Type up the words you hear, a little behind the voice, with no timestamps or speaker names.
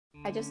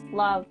I just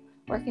love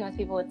working with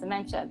people with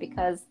dementia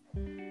because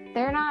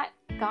they're not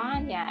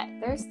gone yet.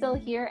 They're still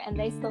here and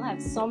they still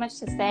have so much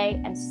to say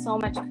and so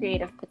much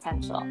creative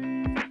potential.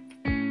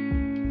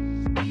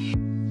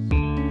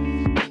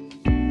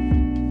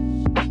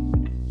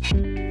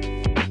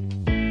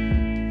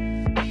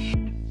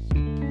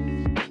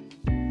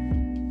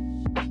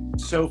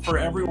 So for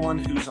everyone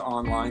who's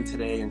online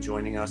today and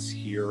joining us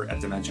here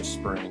at Dementia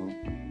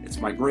Spring, it's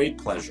my great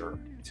pleasure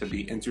to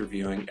be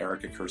interviewing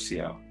Erica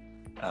Curcio,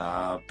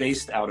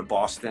 based out of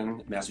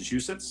Boston,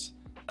 Massachusetts.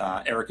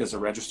 Erica is a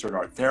registered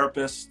art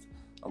therapist,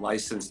 a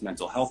licensed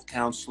mental health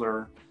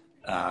counselor.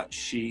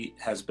 She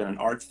has been an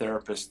art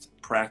therapist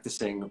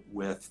practicing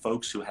with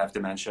folks who have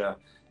dementia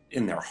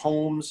in their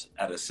homes,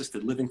 at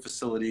assisted living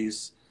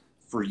facilities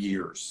for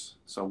years.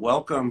 So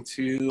welcome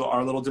to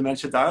our little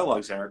Dementia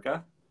Dialogues,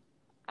 Erica.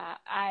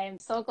 I'm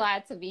so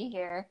glad to be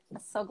here.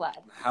 So glad.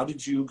 How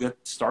did you get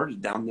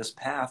started down this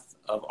path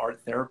of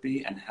art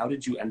therapy, and how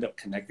did you end up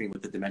connecting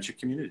with the dementia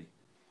community?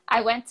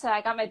 I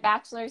got my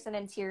bachelor's in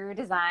interior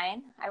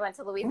design. I went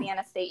to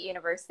Louisiana State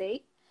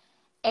University,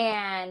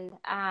 and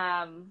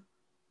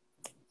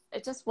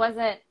it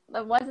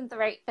wasn't the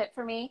right fit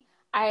for me.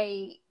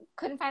 I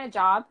couldn't find a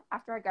job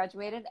after I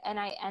graduated, and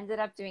I ended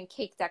up doing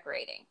cake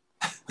decorating.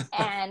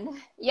 And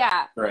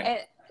yeah, right.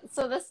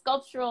 So the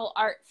sculptural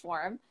art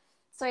form.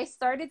 So I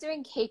started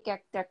doing cake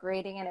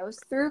decorating, and it was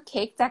through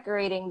cake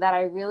decorating that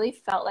I really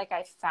felt like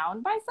I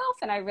found myself.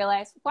 And I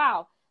realized,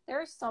 wow,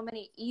 there are so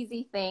many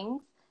easy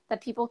things that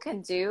people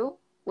can do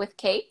with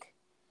cake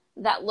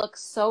that look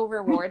so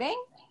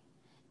rewarding.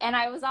 And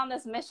I was on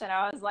this mission.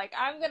 I was like,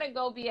 I'm going to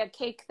go be a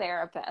cake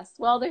therapist.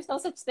 Well, there's no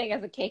such thing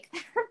as a cake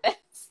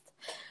therapist.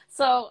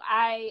 So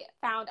I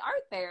found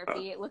art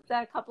therapy, looked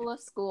at a couple of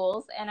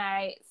schools, and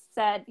I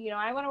said,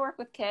 I want to work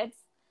with kids.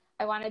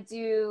 I want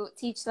to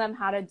teach them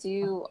how to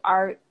do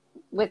art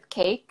with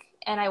cake,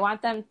 and I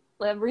want them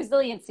a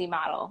resiliency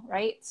model,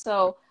 right?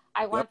 So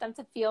I want them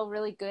to feel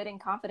really good and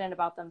confident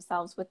about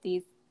themselves with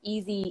these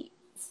easy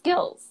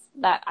skills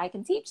that I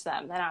can teach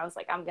them. And I was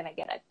like, I'm going to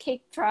get a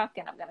cake truck,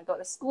 and I'm going to go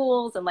to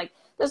schools. And like,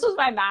 this was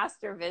my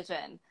master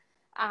vision.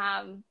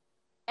 And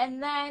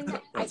then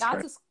I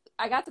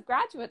got to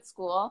graduate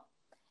school,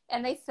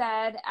 and they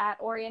said at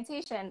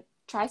orientation,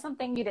 try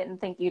something you didn't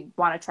think you'd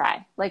want to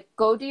try. Like,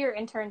 go do your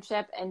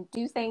internship and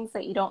do things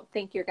that you don't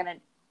think you're going to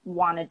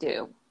want to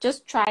do.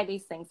 Just try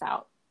these things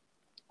out.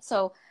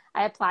 So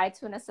I applied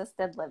to an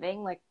assisted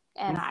living,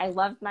 and I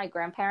loved my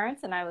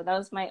grandparents, and that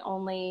was my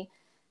only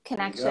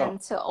connection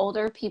to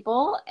older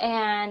people.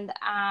 And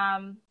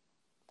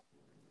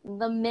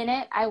the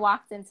minute I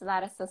walked into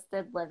that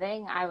assisted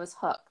living, I was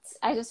hooked.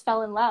 I just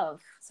fell in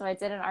love. So I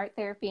did an art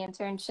therapy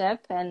internship,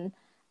 and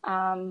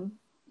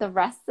the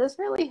rest is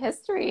really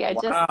history. I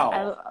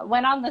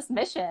went on this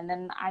mission,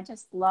 and I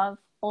just love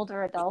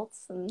older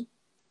adults. And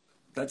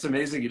that's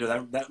amazing.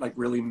 That like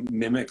really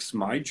mimics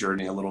my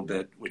journey a little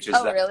bit, which is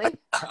really?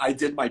 I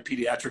did my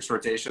pediatrics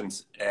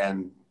rotations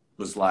and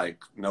was like,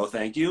 no,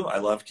 thank you. I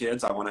love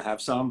kids. I want to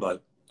have some,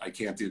 but I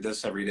can't do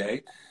this every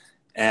day.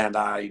 And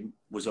I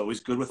was always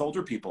good with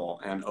older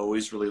people, and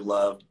always really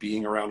loved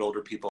being around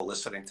older people,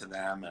 listening to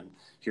them and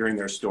hearing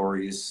their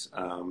stories,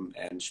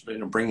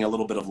 and bringing a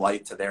little bit of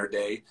light to their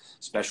day,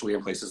 especially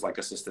in places like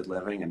assisted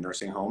living and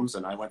nursing homes.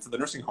 And I went to the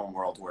nursing home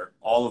world where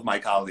all of my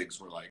colleagues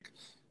were like,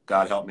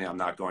 God help me, I'm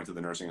not going to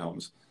the nursing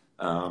homes.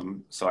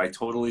 So I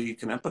totally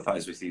can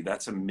empathize with you.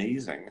 That's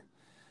amazing. Yeah.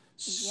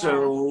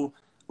 So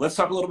let's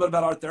talk a little bit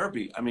about art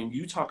therapy. I mean,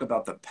 you talk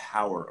about the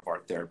power of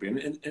art therapy,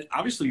 and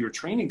obviously your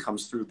training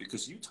comes through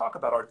because you talk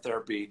about art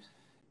therapy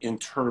in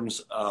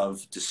terms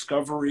of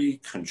discovery,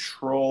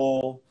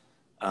 control,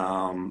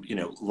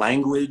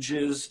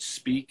 languages,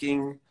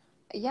 speaking.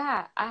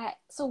 Yeah.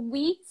 So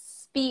we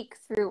speak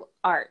through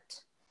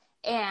art,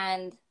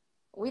 and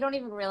we don't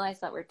even realize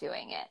that we're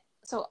doing it.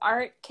 So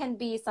art can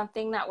be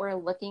something that we're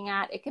looking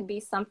at. It can be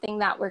something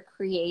that we're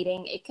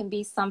creating. It can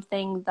be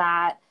something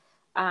that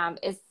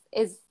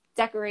is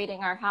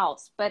decorating our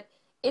house, but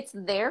it's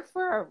there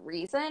for a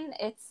reason.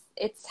 It's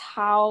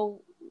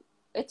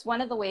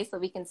one of the ways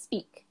that we can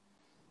speak,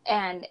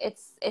 and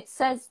it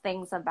says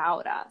things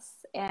about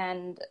us.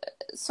 And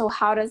so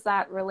how does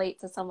that relate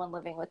to someone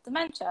living with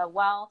dementia?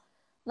 Well,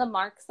 the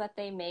marks that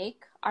they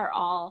make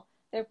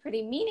they're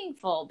pretty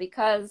meaningful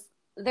because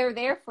they're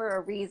there for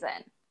a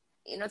reason.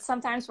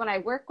 Sometimes when I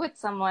work with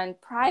someone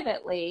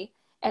privately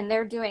and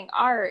they're doing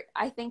art,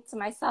 I think to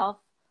myself,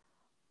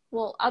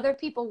 well, other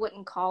people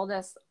wouldn't call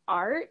this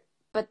art,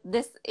 but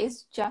this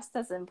is just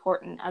as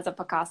important as a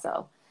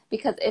Picasso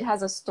because it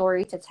has a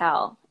story to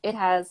tell. It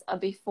has a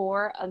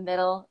before, a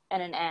middle,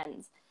 and an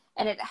end.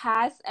 And it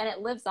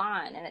lives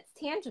on, and it's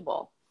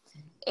tangible.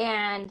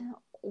 And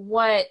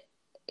what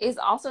is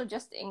also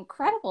just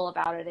incredible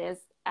about it is,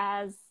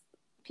 as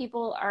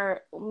people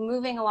are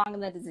moving along in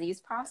the disease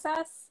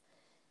process,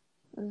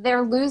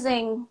 they're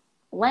losing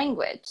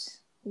language.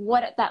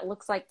 What that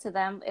looks like to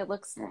them, it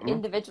looks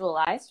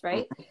individualized,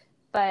 right?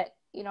 But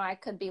I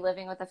could be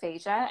living with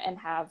aphasia and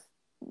have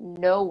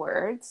no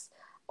words.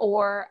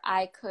 or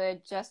I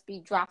could just be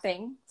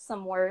dropping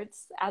some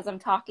words as I'm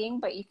talking,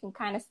 but you can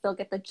kind of still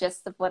get the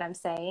gist of what I'm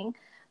saying.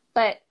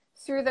 But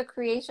through the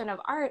creation of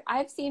art,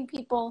 I've seen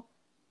people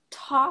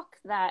talk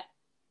that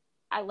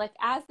I like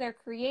as they're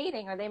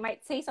creating, or they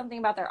might say something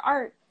about their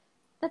art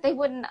that they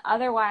wouldn't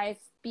otherwise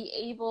be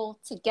able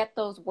to get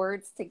those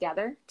words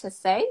together to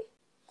say.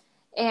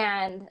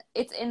 And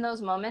it's in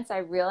those moments I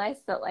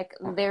realized that like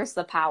there's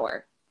the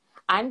power.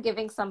 I'm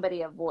giving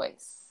somebody a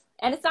voice.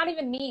 And it's not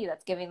even me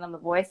that's giving them the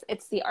voice.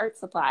 It's the art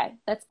supply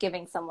that's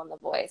giving someone the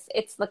voice.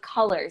 It's the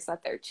colors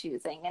that they're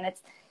choosing. And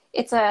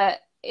it's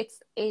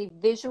a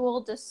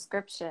visual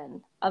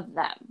description of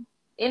them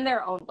in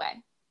their own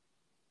way.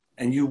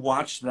 And you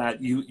watch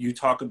that, you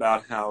talk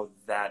about how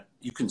that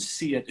you can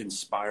see it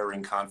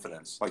inspiring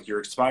confidence. Like you're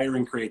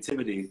inspiring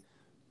creativity,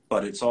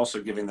 but it's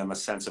also giving them a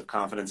sense of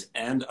confidence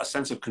and a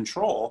sense of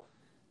control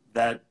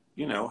that,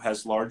 you know,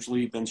 has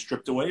largely been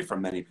stripped away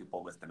from many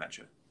people with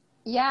dementia.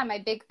 Yeah, my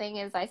big thing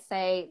is I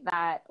say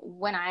that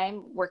when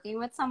I'm working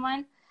with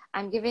someone,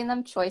 I'm giving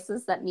them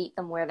choices that meet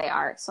them where they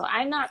are. So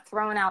I'm not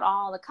throwing out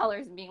all the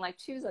colors and being like,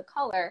 choose a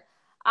color.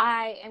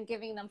 I am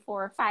giving them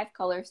 4 or 5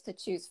 colors to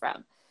choose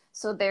from.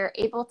 So they're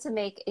able to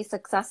make a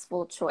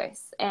successful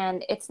choice.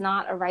 And it's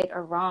not a right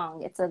or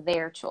wrong, it's a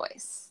their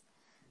choice.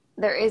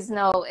 There is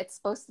no, it's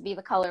supposed to be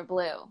the color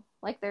blue.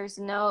 Like there's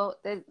no,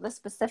 the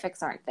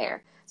specifics aren't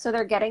there. So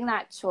they're getting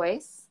that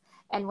choice.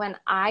 And when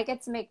I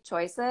get to make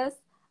choices,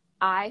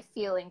 I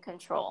feel in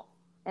control.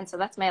 And so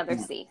that's my other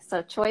C.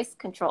 So choice,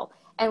 control.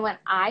 And when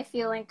I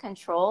feel in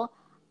control,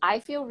 I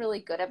feel really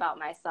good about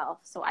myself.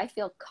 So I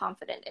feel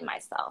confident in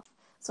myself.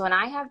 So when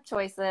I have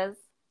choices,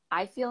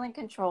 I feel in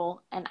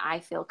control and I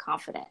feel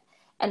confident.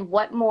 And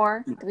what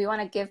more do we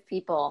want to give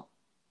people,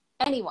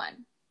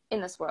 anyone in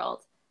this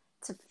world,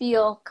 to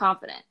feel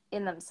confident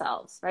in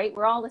themselves, right?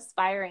 We're all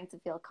aspiring to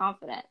feel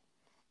confident.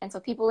 And so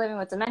people living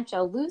with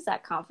dementia lose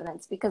that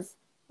confidence because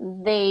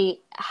they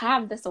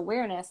have this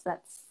awareness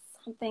that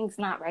something's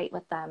not right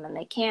with them and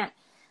they can't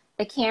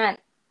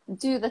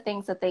do the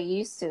things that they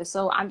used to.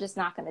 So I'm just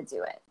not going to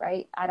do it,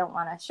 right? I don't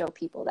want to show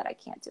people that I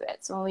can't do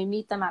it. So when we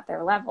meet them at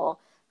their level,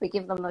 we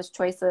give them those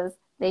choices,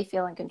 they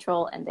feel in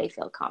control and they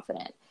feel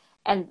confident.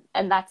 And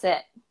that's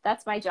it.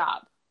 That's my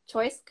job.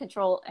 Choice,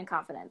 control, and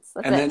confidence.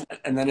 That's it.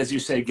 And then, as you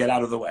say, get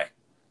out of the way.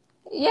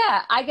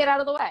 Yeah, I get out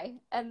of the way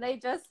and they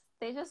just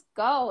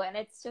go, and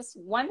it's just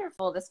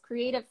wonderful. This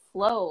creative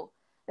flow.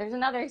 There's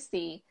another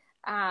C.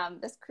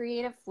 This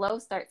creative flow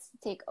starts to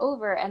take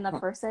over and the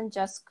person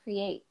just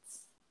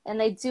creates, and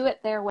they do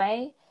it their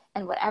way,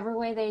 and whatever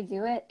way they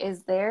do it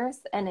is theirs,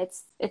 and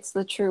it's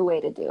the true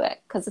way to do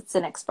it because it's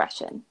an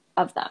expression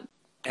of them.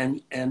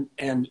 And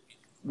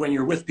when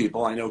you're with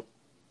people, I know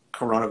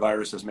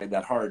coronavirus has made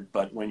that hard,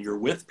 but when you're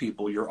with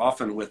people, you're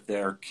often with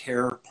their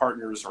care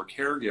partners or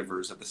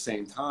caregivers at the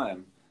same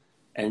time.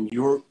 And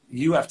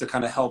you have to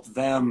kind of help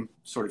them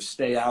sort of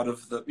stay out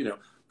of the, you know,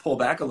 pull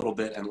back a little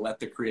bit and let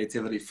the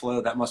creativity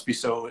flow. That must be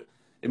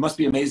it must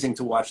be amazing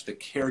to watch the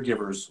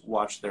caregivers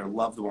watch their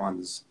loved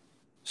ones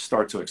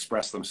start to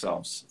express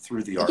themselves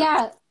through the art.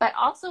 Yeah, but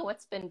also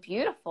what's been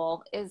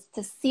beautiful is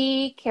to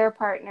see care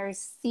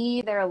partners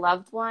see their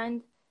loved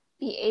one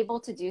be able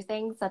to do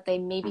things that they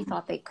maybe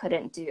thought they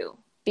couldn't do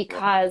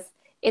because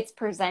it's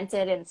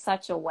presented in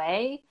such a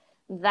way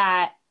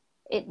that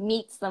it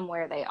meets them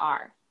where they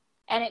are,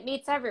 and it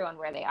meets everyone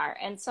where they are.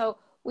 And so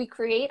we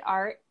create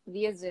art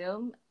via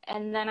Zoom,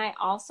 and then I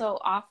also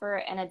offer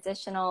an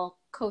additional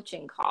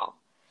coaching call.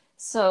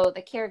 So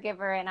the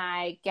caregiver and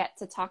I get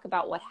to talk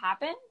about what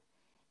happened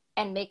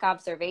and make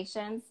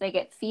observations. They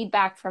get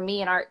feedback from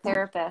me, an art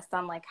therapist,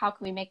 on like, how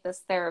can we make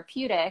this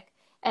therapeutic?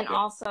 And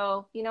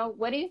also, you know,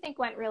 what do you think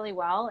went really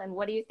well? And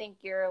what do you think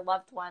your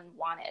loved one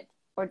wanted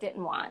or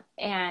didn't want?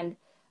 And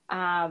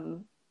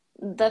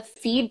the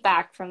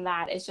feedback from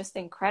that is just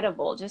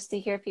incredible, just to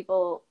hear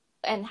people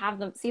and have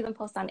them see them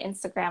post on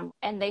Instagram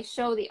and they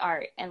show the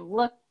art and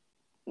look,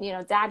 you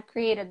know, dad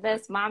created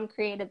this, mom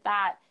created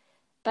that.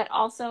 But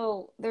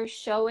also they're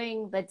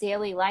showing the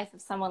daily life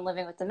of someone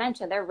living with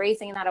dementia. They're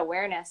raising that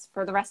awareness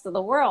for the rest of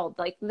the world.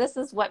 Like, this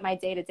is what my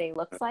day-to-day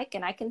looks like.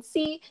 And I can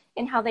see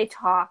in how they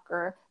talk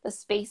or the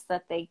space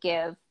that they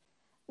give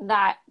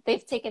that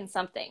they've taken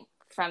something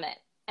from it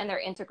and they're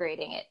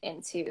integrating it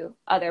into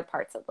other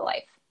parts of the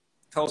life.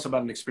 Tell us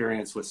about an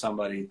experience with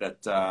somebody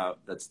that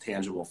that's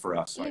tangible for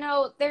us. You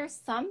know, there's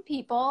some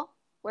people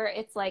where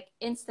it's like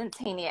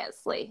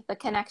instantaneously the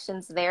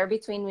connection's there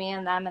between me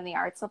and them and the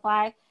art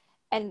supply.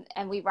 And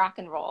we rock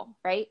and roll,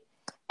 right?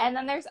 And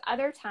then there's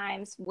other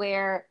times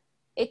where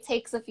it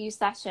takes a few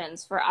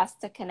sessions for us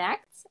to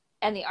connect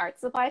and the art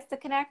supplies to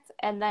connect.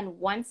 And then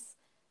once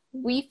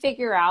we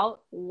figure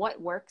out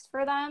what works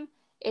for them,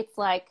 it's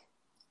like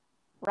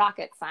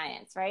rocket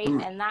science, right?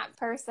 And that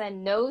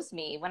person knows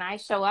me. When I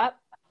show up,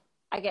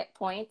 I get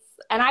points.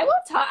 And I will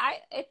talk,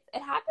 it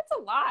happens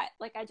a lot.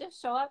 Like, I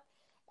just show up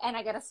and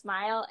I get a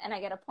smile and I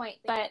get a point.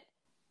 But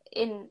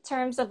in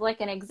terms of like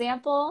an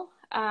example,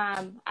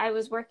 I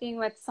was working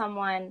with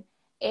someone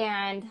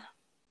and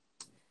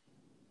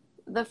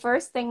the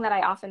first thing that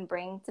I often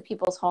bring to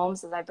people's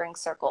homes is I bring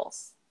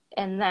circles.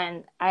 And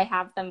then I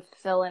have them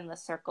fill in the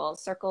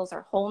circles. Circles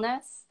are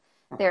wholeness,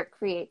 they're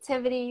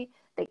creativity,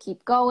 they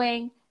keep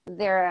going,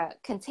 they're a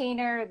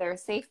container, they're a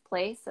safe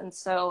place. And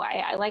so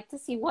I like to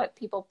see what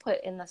people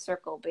put in the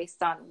circle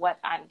based on what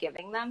I'm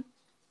giving them.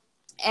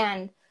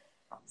 And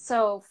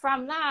so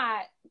from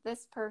that,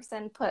 this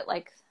person put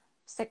like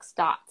 6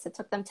 dots. It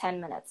took them 10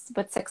 minutes to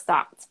put 6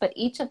 dots, but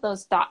each of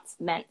those dots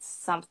meant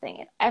something.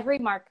 And every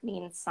mark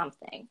means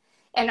something.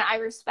 And I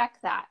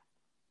respect that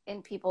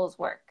in people's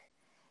work.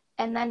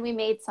 And then we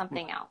made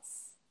something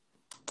else.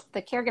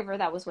 The caregiver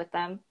that was with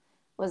them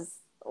was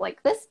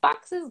like, this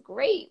box is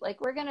great. Like,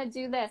 we're going to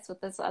do this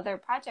with this other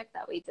project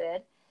that we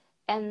did.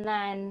 And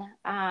then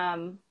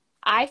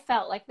I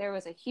felt like there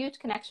was a huge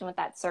connection with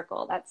that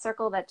circle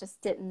that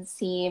just didn't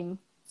seem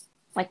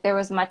like there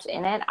was much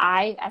in it.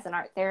 I, as an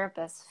art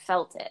therapist,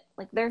 felt it.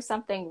 Like, there's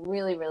something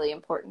really, really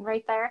important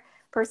right there.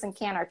 Person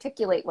can't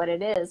articulate what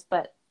it is,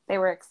 but they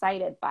were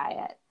excited by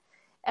it.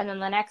 And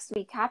then the next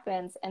week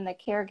happens and the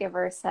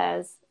caregiver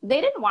says, they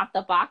didn't want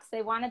the box,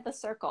 they wanted the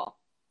circle.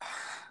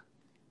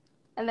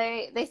 And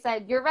they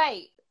said, you're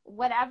right.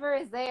 Whatever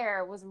is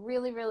there was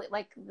really, really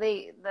like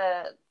the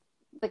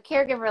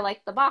caregiver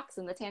liked the box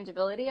and the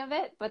tangibility of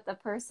it, but the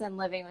person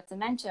living with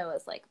dementia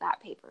was like,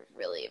 that paper is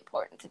really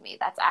important to me.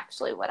 That's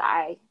actually what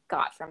I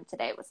got from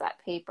today, was that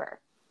paper.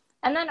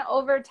 And then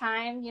over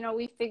time, you know,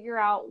 we figure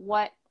out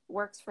what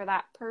works for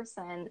that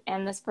person.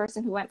 And this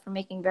person who went from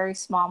making very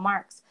small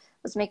marks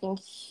was making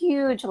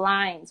huge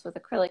lines with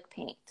acrylic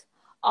paint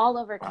all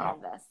over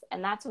canvas.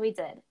 And that's what we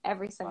did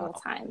every single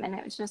time. And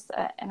it was just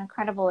an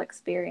incredible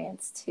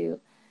experience to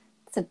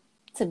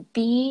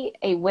be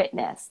a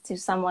witness to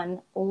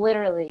someone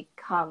literally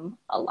come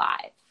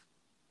alive.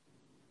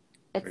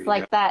 It's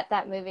like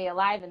that movie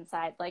Alive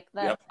Inside, like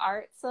the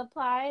art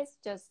supplies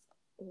just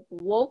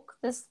woke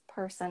this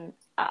person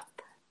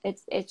up.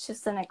 It's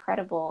just an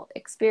incredible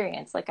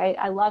experience. Like,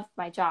 I love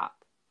my job.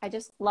 I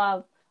just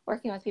love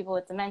working with people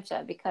with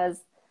dementia because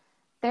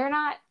they're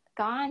not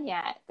gone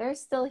yet. They're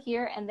still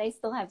here and they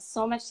still have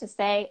so much to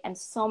say and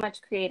so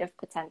much creative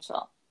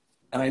potential.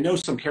 And I know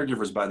some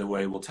caregivers, by the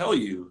way, will tell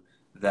you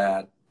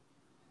that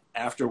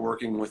after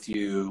working with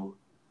you,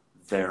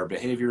 their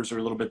behaviors are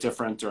a little bit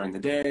different during the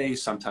day.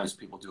 Sometimes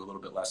people do a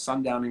little bit less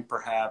sundowning,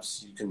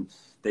 perhaps.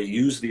 They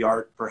use the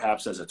art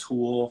perhaps as a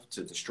tool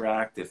to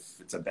distract if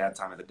it's a bad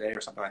time of the day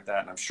or something like that.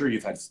 And I'm sure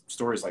you've had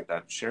stories like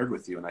that shared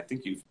with you. And I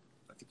think you've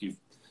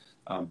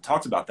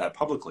talked about that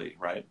publicly,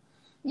 right?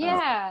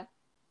 Yeah.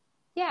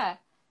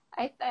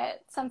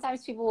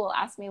 Sometimes people will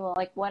ask me, well,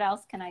 like, what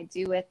else can I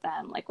do with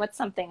them? Like, what's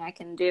something I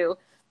can do?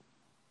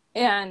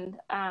 And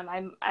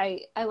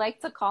I like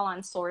to call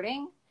on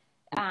sorting.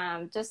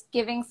 Just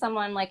giving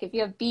someone, like, if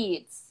you have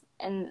beads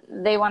and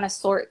they want to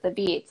sort the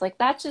beads, like,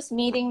 that's just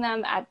meeting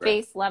them at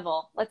base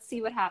level. Let's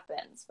see what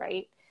happens,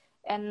 right?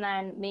 And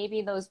then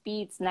maybe those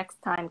beads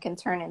next time can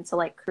turn into,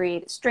 like,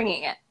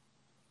 stringing it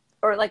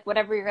or, like,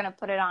 whatever you're going to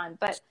put it on.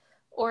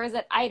 Or is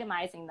it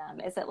itemizing them?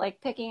 Is it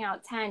like picking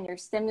out 10? You're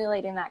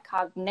stimulating that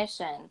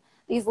cognition.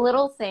 These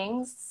little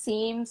things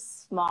seem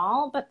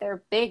small, but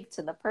they're big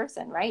to the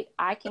person, right?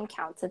 I can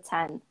count to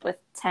 10 with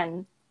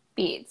 10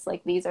 beads.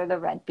 Like, these are the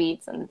red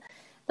beads and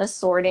the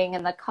sorting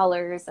and the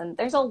colors. And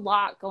there's a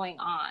lot going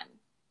on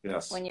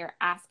when you're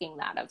asking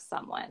that of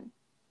someone.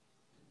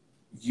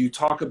 You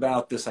talk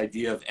about this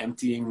idea of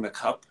emptying the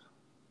cup.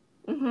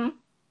 Mm-hmm.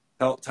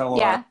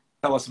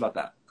 Tell us about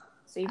that.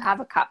 So you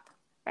have a cup,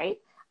 right?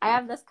 I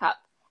have this cup,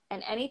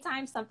 and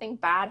anytime something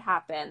bad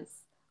happens,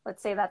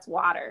 let's say that's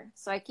water.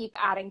 So I keep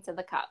adding to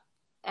the cup,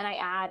 and I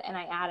add and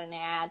I add and I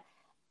add.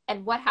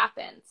 And what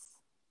happens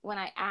when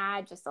I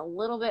add just a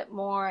little bit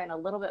more and a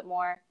little bit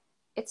more?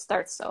 It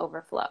starts to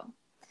overflow.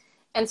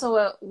 And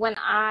so when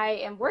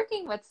I am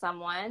working with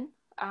someone,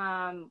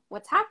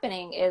 what's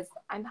happening is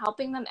I'm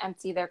helping them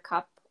empty their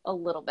cup a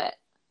little bit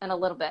and a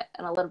little bit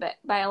and a little bit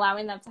by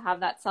allowing them to have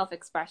that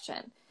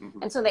self-expression.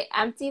 Mm-hmm. And so they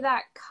empty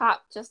that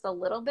cup just a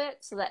little bit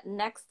so that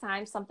next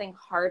time something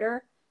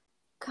harder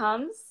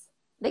comes,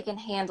 they can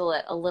handle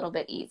it a little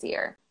bit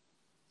easier.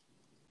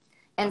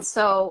 And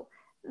so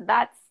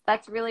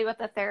that's really what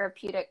the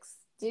therapeutics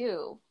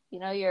do. You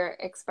know, your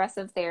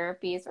expressive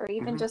therapies, or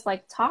even just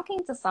like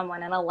talking to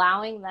someone and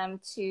allowing them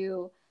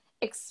to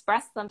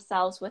express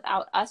themselves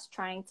without us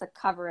trying to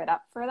cover it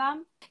up for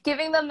them,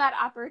 giving them that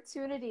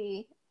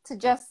opportunity to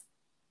just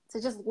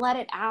let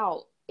it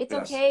out. It's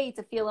okay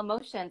to feel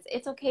emotions.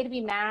 It's okay to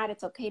be mad.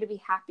 It's okay to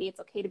be happy. It's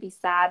okay to be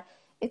sad.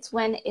 It's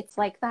when it's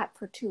like that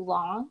for too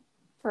long,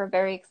 for a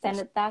very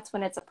extended, that's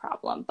when it's a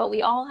problem. But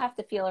we all have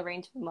to feel a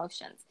range of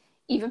emotions,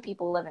 even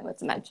people living with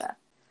dementia.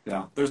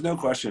 Yeah, there's no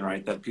question,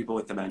 right, that people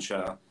with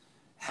dementia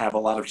have a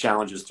lot of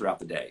challenges throughout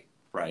the day,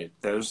 right?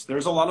 There's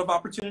a lot of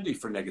opportunity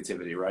for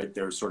negativity, right?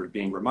 There's sort of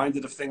being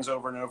reminded of things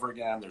over and over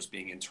again. There's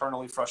being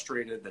internally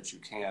frustrated that you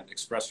can't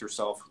express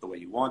yourself the way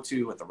you want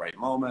to at the right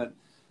moment.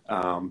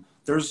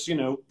 There's,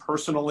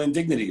 personal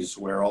indignities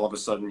where all of a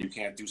sudden you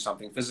can't do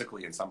something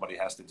physically and somebody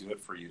has to do it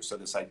for you. So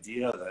this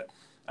idea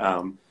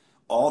that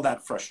all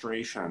that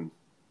frustration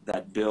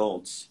that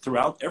builds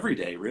throughout every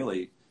day,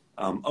 really,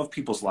 of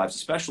people's lives,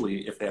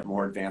 especially if they have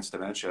more advanced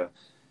dementia.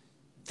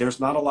 There's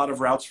not a lot of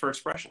routes for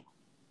expression,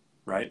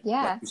 right?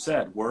 Yeah. Like you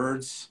said,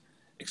 words,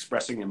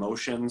 expressing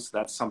emotions,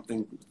 that's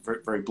something very,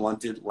 very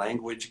blunted.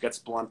 Language gets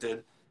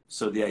blunted.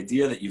 So the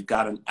idea that you've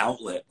got an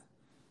outlet,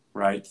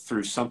 right,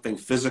 through something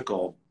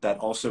physical that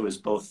also is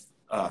both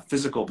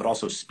physical, but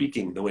also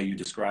speaking the way you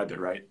described it,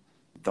 right?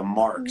 The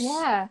marks,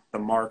 Yeah. the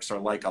marks are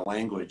like a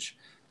language.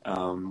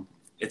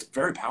 It's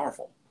very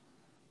powerful.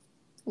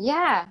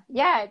 Yeah.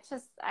 Yeah. It's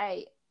just,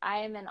 I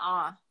am in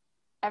awe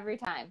every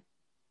time.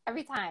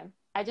 Every time.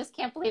 I just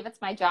can't believe it's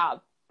my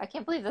job. I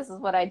can't believe this is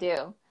what I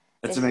do.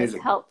 It's It's just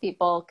amazing. help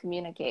people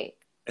communicate.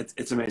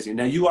 It's amazing.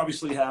 Now, you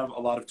obviously have a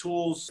lot of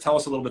tools. Tell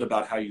us a little bit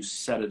about how you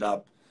set it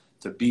up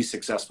to be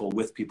successful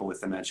with people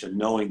with dementia,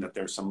 knowing that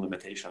there's some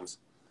limitations.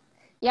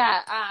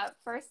 Yeah.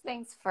 First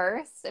things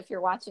first, if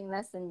you're watching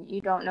this and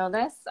you don't know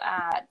this,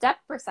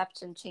 depth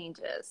perception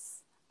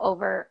changes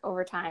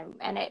over time,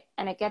 and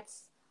it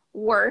gets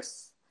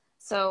worse.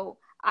 So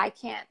I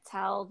can't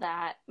tell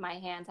that my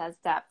hand has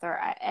depth,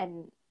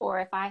 or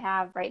if I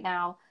have right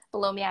now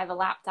below me, I have a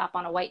laptop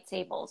on a white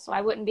table. So I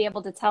wouldn't be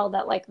able to tell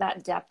that like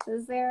that depth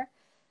is there.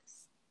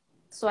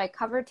 So I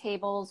cover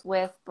tables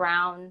with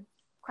brown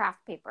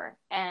craft paper,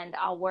 and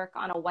I'll work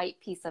on a white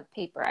piece of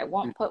paper. I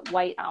won't put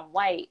white on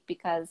white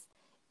because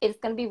it's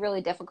going to be really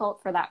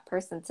difficult for that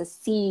person to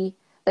see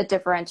the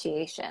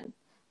differentiation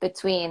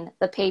between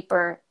the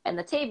paper and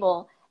the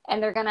table.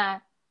 And they're going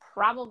to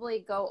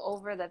probably go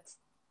over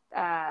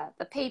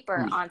the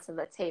paper onto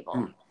the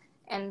table.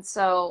 And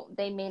so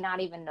they may not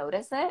even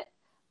notice it,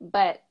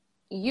 but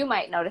you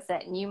might notice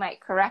it and you might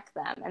correct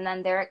them. And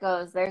then there it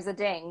goes. There's a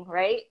ding,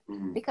 right?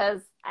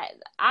 Because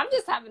I'm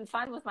just having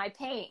fun with my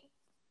paint.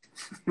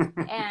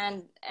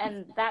 and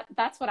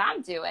that's what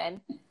I'm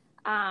doing.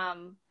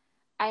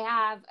 I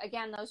have,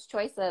 again, those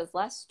choices,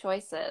 less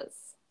choices,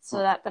 so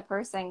that the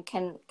person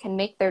can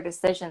make their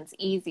decisions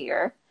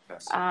easier.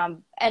 Yes.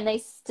 And they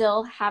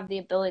still have the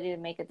ability to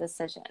make a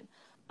decision.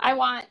 I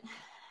want,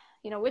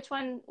 which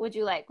one would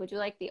you like? Would you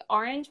like the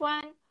orange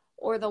one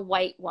or the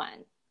white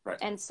one? Right.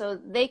 And so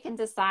they can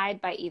decide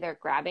by either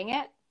grabbing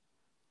it,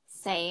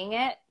 saying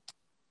it,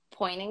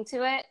 pointing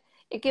to it.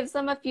 It gives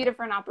them a few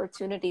different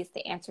opportunities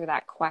to answer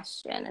that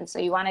question. And so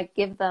you want to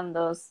give them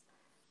the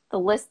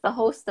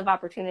host of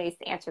opportunities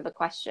to answer the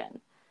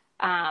question.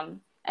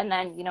 And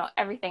then,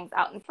 everything's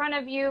out in front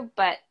of you,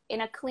 but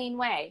in a clean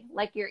way,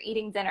 like you're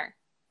eating dinner,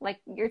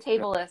 like your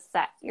table is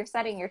set. You're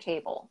setting your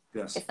table,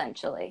 yes,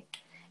 essentially.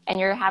 And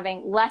you're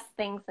having less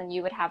things than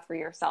you would have for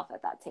yourself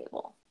at that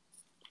table.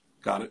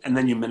 Got it. And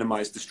then you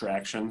minimize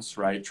distractions,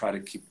 right? Try to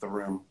keep the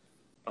room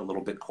a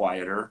little bit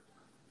quieter.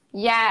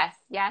 Yes,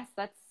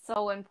 that's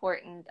so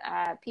important.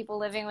 People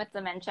living with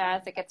dementia,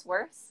 as it gets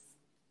worse,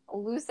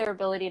 lose their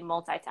ability to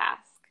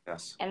multitask.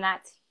 Yes. And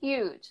that's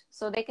huge.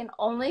 So they can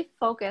only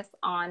focus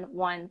on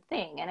one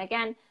thing. And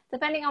again,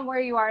 depending on where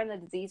you are in the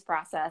disease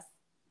process,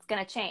 it's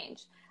going to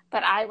change.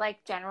 But I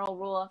like general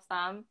rule of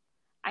thumb.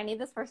 I need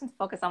this person to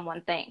focus on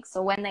one thing.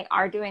 So when they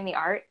are doing the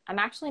art, I'm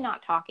actually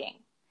not talking.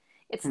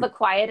 It's the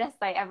quietest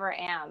I ever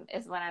am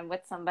is when I'm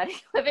with somebody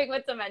living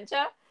with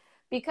dementia,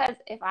 because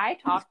if I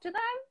talk to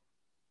them,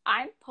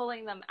 I'm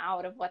pulling them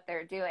out of what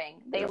they're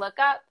doing. They look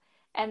up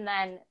and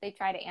then they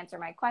try to answer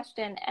my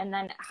question. And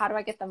then how do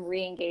I get them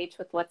re-engaged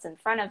with what's in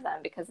front of them?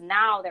 Because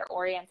now they're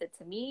oriented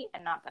to me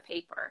and not the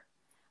paper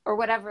or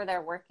whatever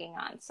they're working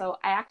on. So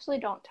I actually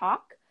don't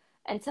talk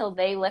until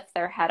they lift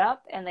their head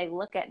up and they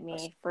look at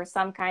me for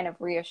some kind of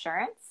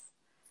reassurance.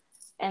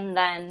 And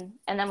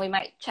then we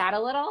might chat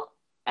a little,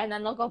 and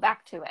then they'll go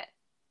back to it.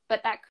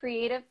 But that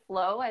creative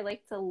flow, I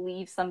like to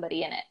leave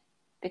somebody in it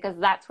because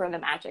that's where the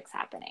magic's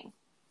happening.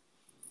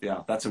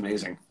 Yeah, that's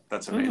amazing.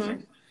 That's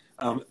amazing.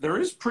 There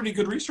is pretty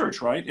good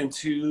research, right,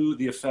 into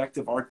the effect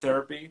of art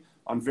therapy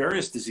on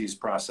various disease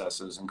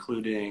processes,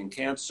 including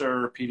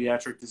cancer,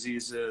 pediatric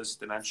diseases,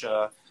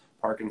 dementia,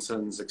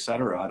 Parkinson's, et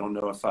cetera. I don't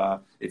know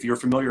if you're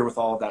familiar with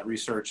all of that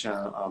research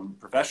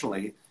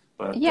professionally,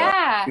 but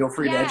feel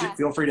free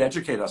to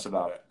educate us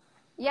about it.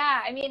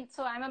 Yeah, I mean,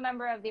 so I'm a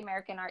member of the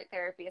American Art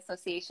Therapy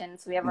Association,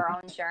 so we have our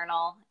own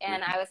journal,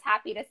 and I was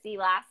happy to see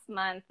last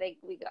month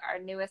our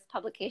newest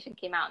publication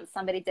came out, and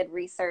somebody did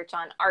research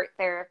on art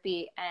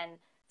therapy and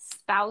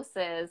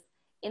spouses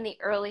in the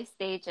early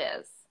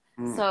stages.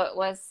 So it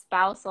was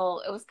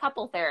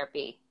couple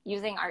therapy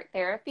using art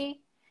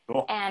therapy.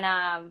 Cool. And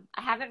I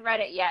haven't read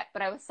it yet,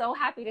 but I was so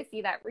happy to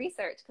see that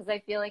research because I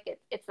feel like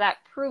it's that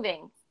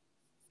proving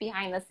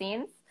behind the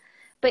scenes.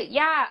 But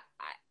yeah,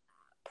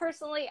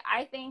 personally,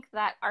 I think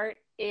that art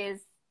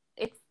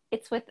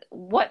it's with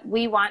what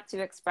we want to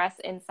express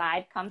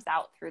inside comes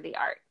out through the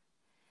art.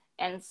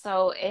 And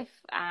so if,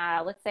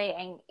 let's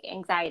say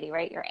anxiety,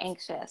 right? You're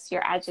anxious,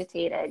 you're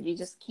agitated, you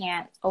just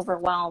can't,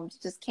 overwhelmed, you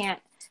just can't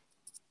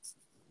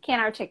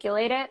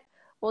articulate it.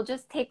 Well,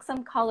 just take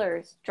some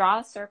colors, draw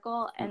a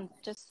circle and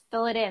just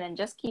fill it in and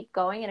just keep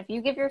going. And if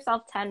you give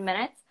yourself 10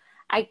 minutes,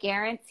 I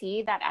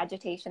guarantee that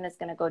agitation is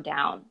going to go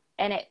down.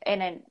 And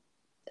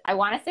I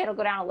want to say it'll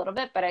go down a little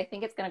bit, but I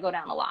think it's going to go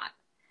down a lot.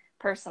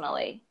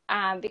 personally,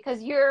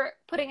 because you're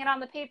putting it on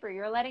the paper.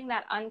 You're letting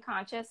that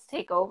unconscious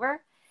take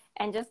over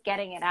and just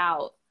getting it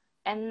out.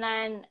 And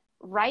then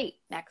write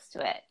next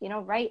to it,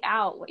 write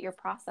out what your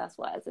process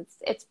was.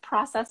 It's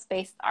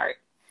process-based art.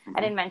 Mm-hmm.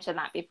 I didn't mention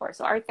that before.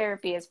 So art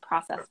therapy is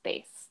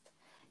process-based.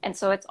 And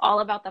so it's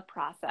all about the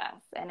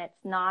process, and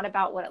it's not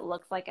about what it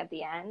looks like at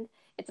the end.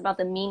 It's about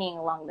the meaning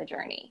along the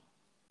journey.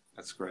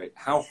 That's great.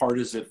 How hard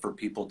is it for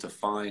people to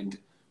find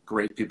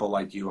great people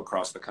like you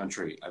across the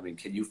country? I mean,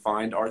 can you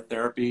find art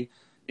therapy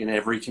in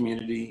every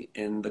community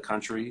in the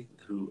country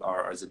who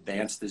are as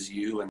advanced as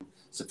you and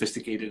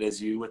sophisticated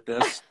as you with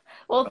this?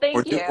 Well,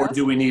 thank you. Or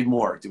do we need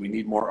more? Do we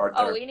need more art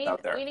therapists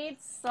out there? We need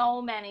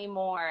so many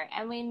more,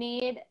 and we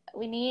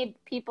need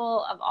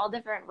people of all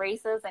different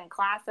races and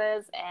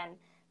classes and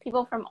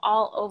people from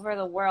all over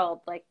the world.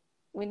 Like,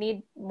 we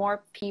need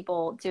more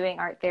people doing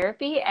art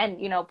therapy, and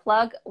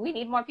we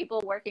need more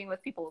people working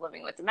with people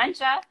living with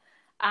dementia,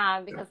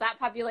 because that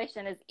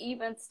population is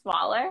even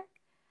smaller,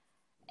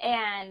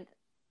 and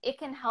it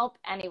can help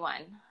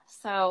anyone.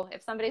 So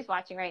if somebody's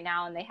watching right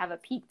now and they have a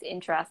piqued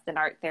interest in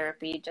art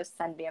therapy, just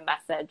send me a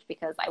message,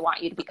 because I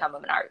want you to become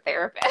an art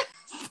therapist.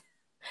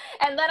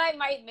 And then I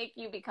might make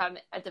you become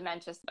a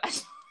dementia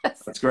specialist.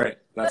 That's great.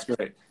 That's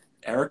great.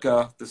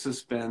 Erica, this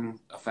has been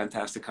a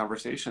fantastic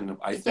conversation.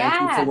 I thank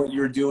you for what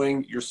you're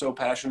doing. You're so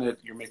passionate.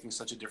 You're making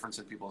such a difference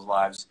in people's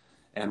lives.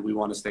 And we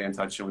want to stay in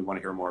touch, and we want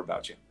to hear more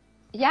about you.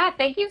 Yeah,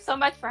 thank you so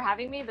much for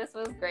having me. This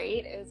was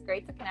great. It was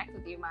great to connect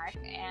with you, Mark.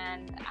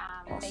 And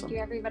Awesome. Thank you,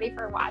 everybody,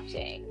 for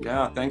watching.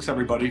 Yeah, thanks,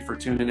 everybody, for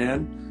tuning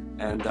in.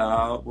 And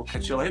we'll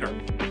catch you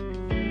later.